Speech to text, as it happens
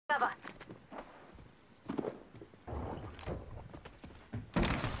Cover.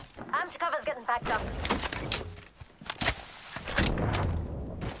 Amped cover's getting packed up.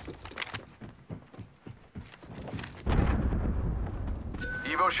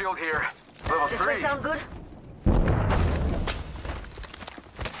 Evo shield here. Level 3. This way sound good?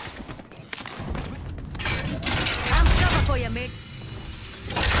 Amped cover for you, mates.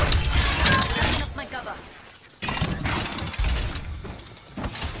 Setting up my cover.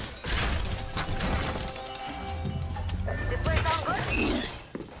 This way sound good?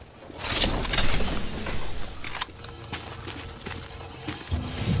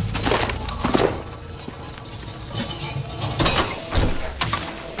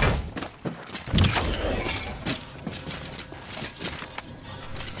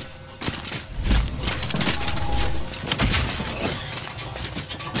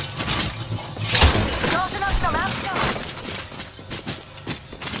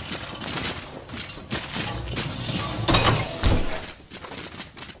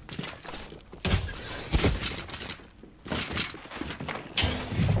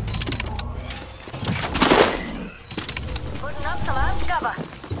 Cover.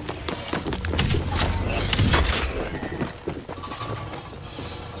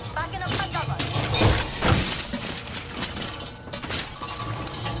 Backing up my cover.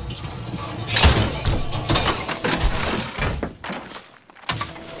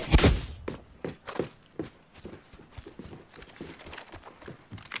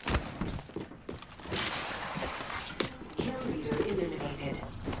 Kill leader eliminated.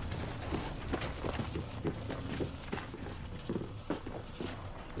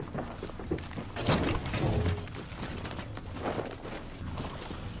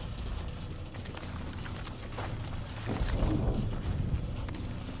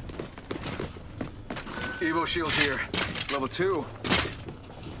 Evo shield here. Level 2.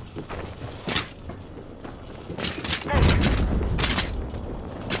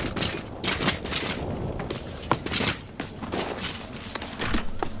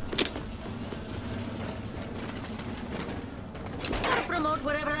 I'll promote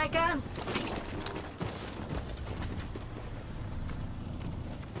wherever I can.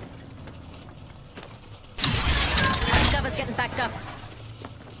 Cover's getting backed up.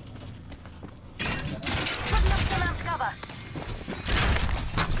 Putting up some amped cover.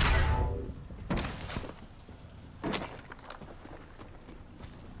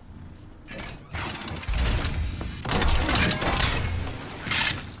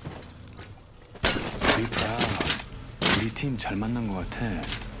 우리가 우리 팀 잘 만난 것 같아.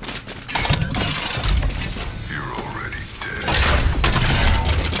 You're already dead.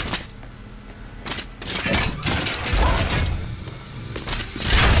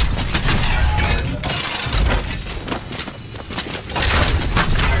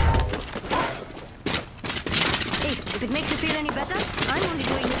 Hey, if it makes you feel any better, I'm only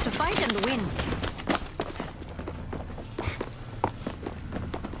doing this to fight and win.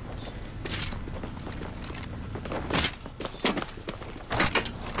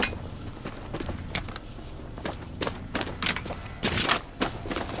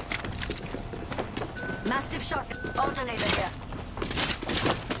 Mastiff shot. Alternator here.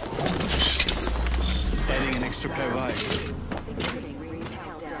 Adding an extra pair of eyes.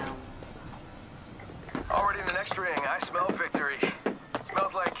 Already in the next ring. I smell victory.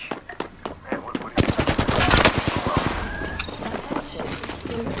 Smells like... Man, what do you...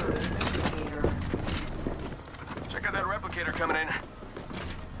 Check out that replicator coming in.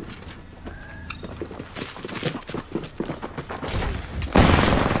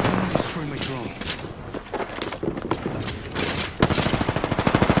 Someone destroyed my drone.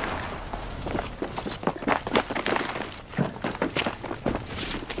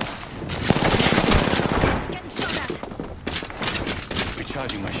 Getting shot at.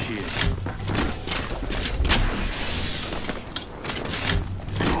 Recharging my shield.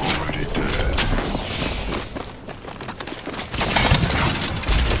 You're already dead.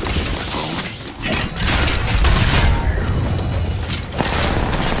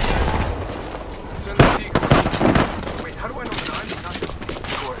 Send the decoy. Wait, how do I know that I'm not the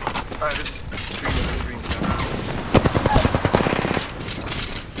decoy? Alright, this is... Green.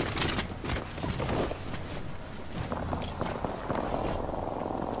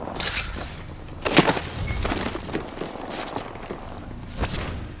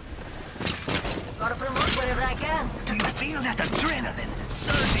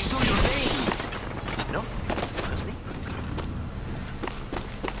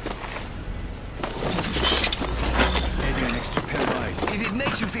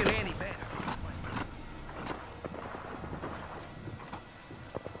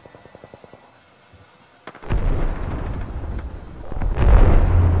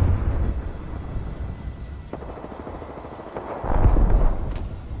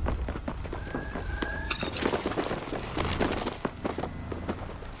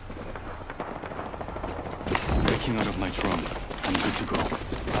 backing out of my drone. I'm good to go.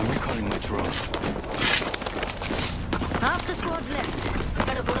 I'm recalling my drone. Half the squad's left.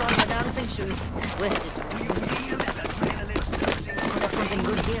 Better put on your dancing shoes. Could have something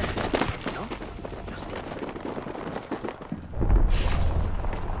good here. No?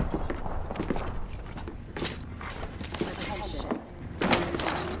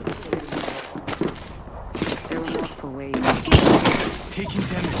 There were multiple ways. Taking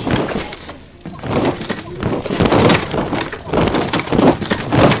damage.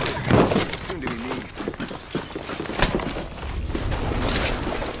 Soon to be me.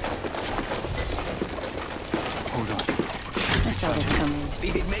 Hold on. I saw this coming.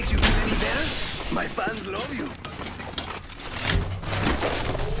 Think it makes you feel any better? My fans love you.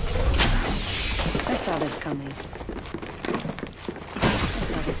 I saw this coming. I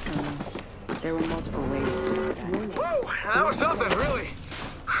saw this coming. There were multiple ways this could happen. Whoa, that was something, really.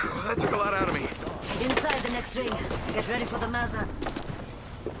 Whew, that took a lot out of me. Inside the next ring. Get ready for the Maza.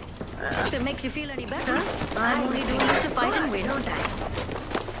 If it makes you feel any better, I'm only doing this to fight and win, don't I?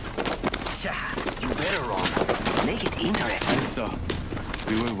 You better run. Make it interesting. I saw.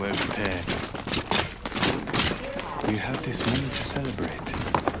 We were well prepared. We have this moment to celebrate.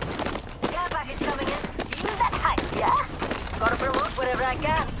 Care package coming in. Use that hype, yeah? Gotta promote whatever I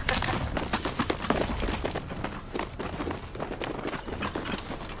can.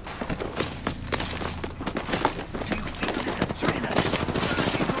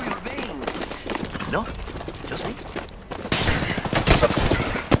 No? Just me?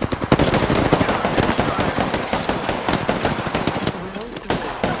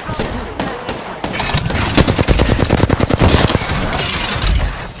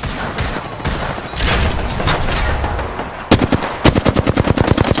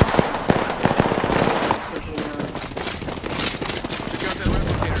 Got that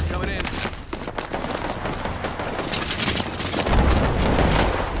replicator coming in.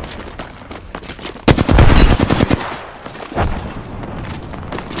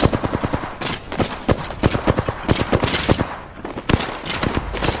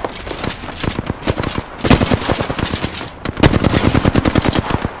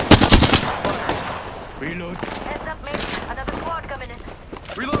 Reload. Heads up, mate. Another squad coming in.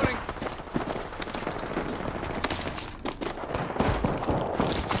 Reloading.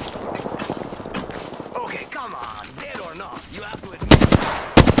 Okay, come on. Dead or not, you have to admit.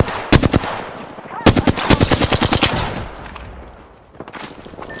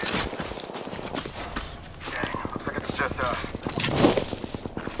 Looks like it's just us.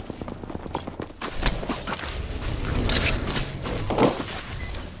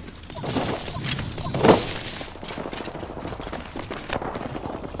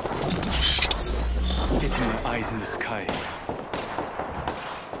 Getting my eyes in the sky.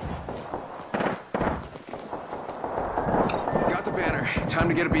 Got the banner. Time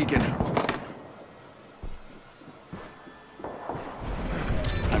to get a beacon.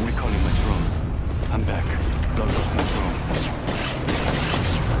 I'm recalling my drone. I'm back. Logged off my drone.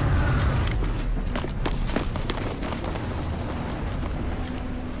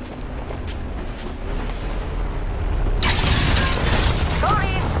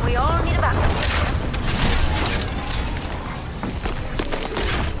 Sorry, we all need a backup.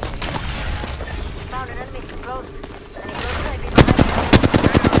 Found an enemy close. Any closer, I'd be behind.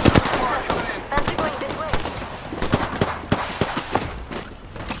 Fancy going this way.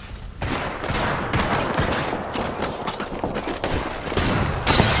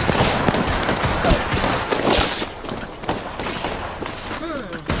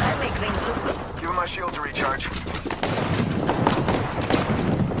 That makes things look. Give him my shield to recharge.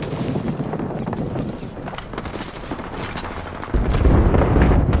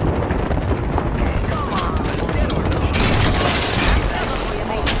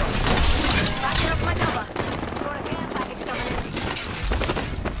 Backing up my cover. Got a care package coming in.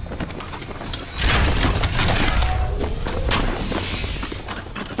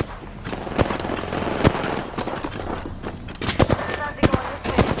 Fancy going this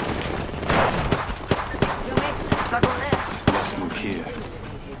way. Your mates got one there. Let's move here.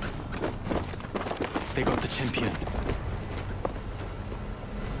 They got the champion.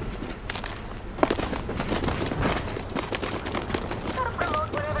 Gotta promote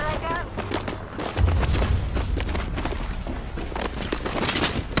whatever I can.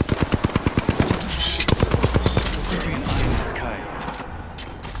 Putting an eye in the sky.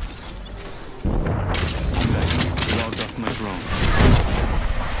 I'm back. Logged off my drone.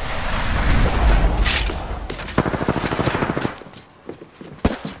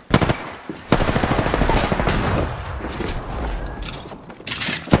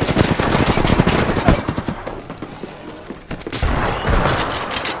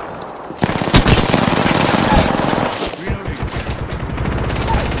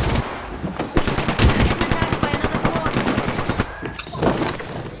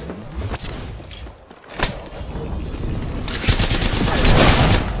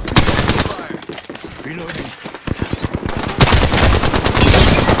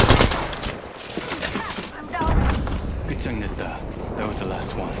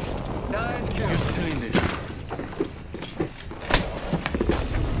 one. Nice kill. You're still in this.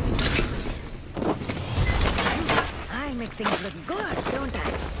 I make things look good, don't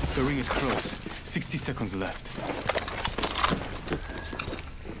I? The ring is close. 60 seconds left.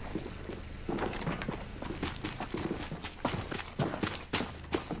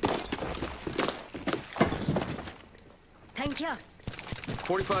 Thank you.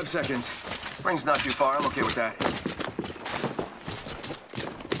 45 seconds. Ring's not too far. I'm okay with that.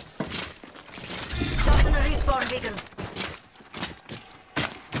 Tossing a respawn beacon.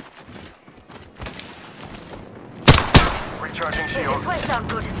 Recharging Hey, shield. this way sound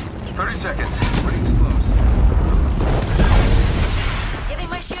good. 30 seconds. Ring's close. Giving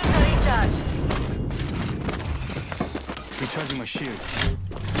my shields a recharge. Recharging my shields.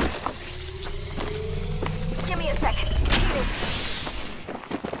 Give me a sec.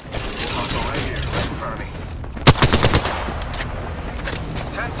 Hostile right here, right in front of me.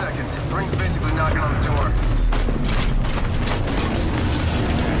 10 seconds. Ring's basically knocking on the door.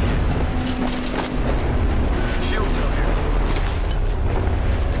 Shield's up here.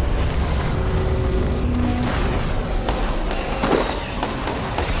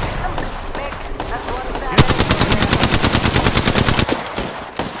 Mix, that's one of that.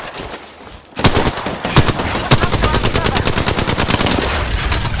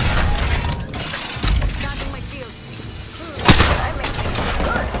 Charging my shields. I make things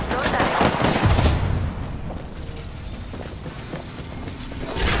good, don't I?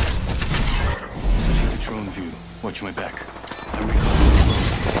 Switching to drone view. Watch my back. I'm recalling the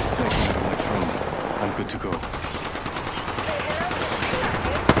drone. Backing out of my drone. I'm good to go. Say hello to Sheila,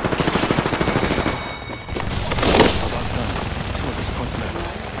 About done. 2 other squads left.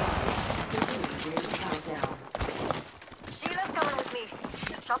 kids. Sheila's coming with me.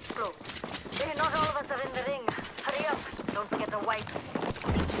 Shop's closed. Hey, not all of us are in the ring. Hurry up. Don't forget the wipe.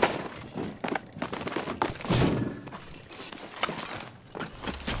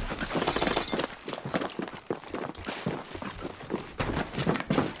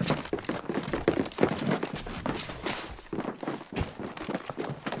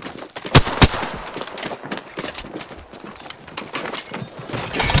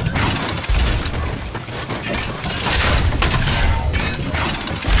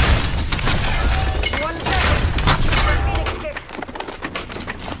 One second. Phoenix kit.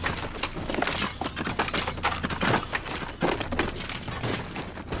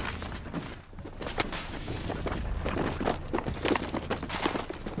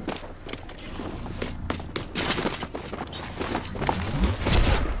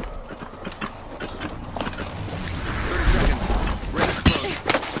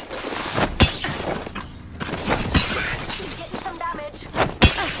 Getting some damage.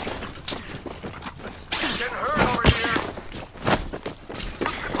 Getting hurt over here.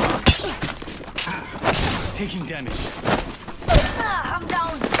 Taking damage. Ah, I'm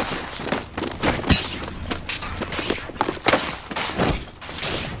down.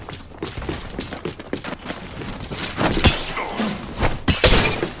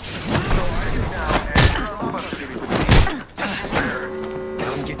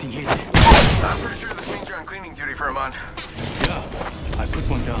 I'm getting hit. I'm pretty sure this means you're on cleaning duty for a month. Yeah, I put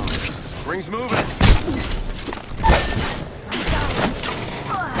one down. Ring's moving.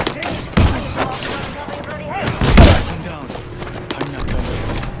 Bloody heavy. I'm down. I'm not done.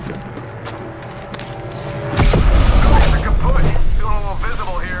 It's a kaput. Feeling a little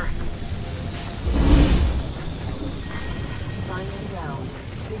visible here. Final round.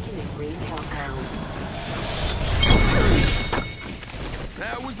 Beginning ring countdown.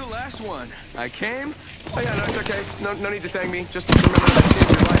 That was the last one. I came. Oh yeah, no, it's okay. It's no need to thank me. Just remember that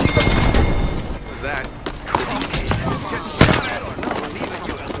saved your life. What was that? Getting shot at.